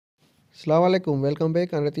Assalamu alaikum, welcome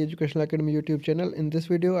back on Rati Educational Academy YouTube channel. In this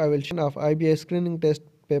video, I will show of IBA screening test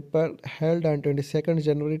paper held on 22nd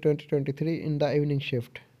January 2023 in the evening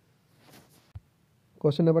shift.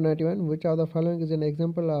 Question number 91. Which of the following is an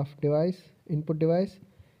example of device, input device?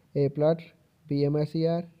 A. Plotter, B.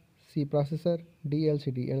 MICR, C. Processor, D.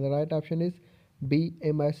 LCD. And the right option is B.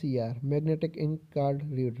 MICR, magnetic ink card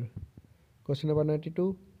reader. Question number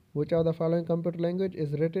 92. Which of the following computer language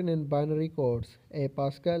is written in binary codes? A.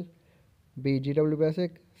 Pascal, B. GW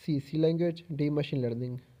Basic, C language, D machine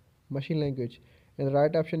language. And the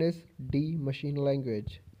right option is D machine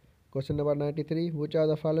language. Question number 93. Which of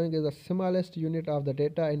the following is the smallest unit of the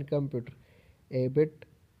data in computer? A. Bit,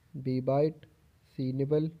 B. byte, C.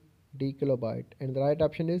 nibble, D. kilobyte. And the right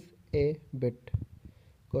option is A. bit.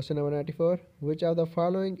 Question number 94. Which of the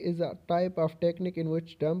following is a type of technique in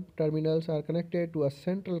which dumb terminals are connected to a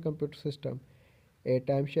central computer system? A.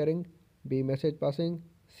 Time sharing, B. message passing,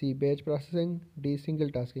 C. batch processing, D. single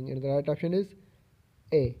tasking. And the right option is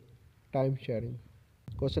A. time sharing.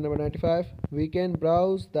 Question number 95. We can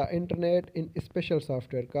browse the internet in special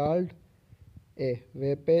software called A.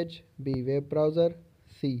 web page, B. web browser,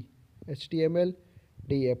 C. HTML,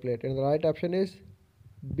 D. applet. And the right option is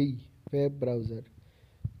B. web browser.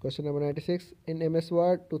 Question number 96. In MS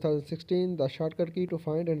Word 2016, the shortcut key to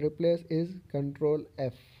find and replace is Ctrl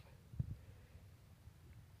F.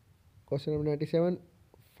 Question number 97.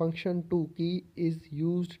 Function 2 key is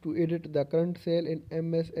used to edit the current cell in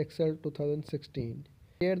MS Excel 2016.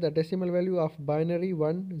 Here the decimal value of binary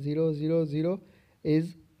 1000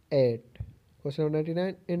 is 8. Question number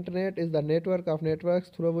 99. Internet is the network of networks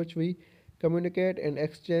through which we communicate and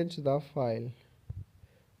exchange the file.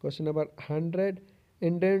 Question number 100.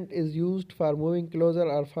 Indent is used for moving closer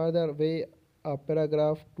or farther away a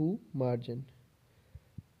paragraph to margin.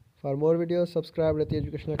 For more videos, subscribe to the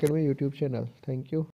Educational Academy YouTube channel. Thank you.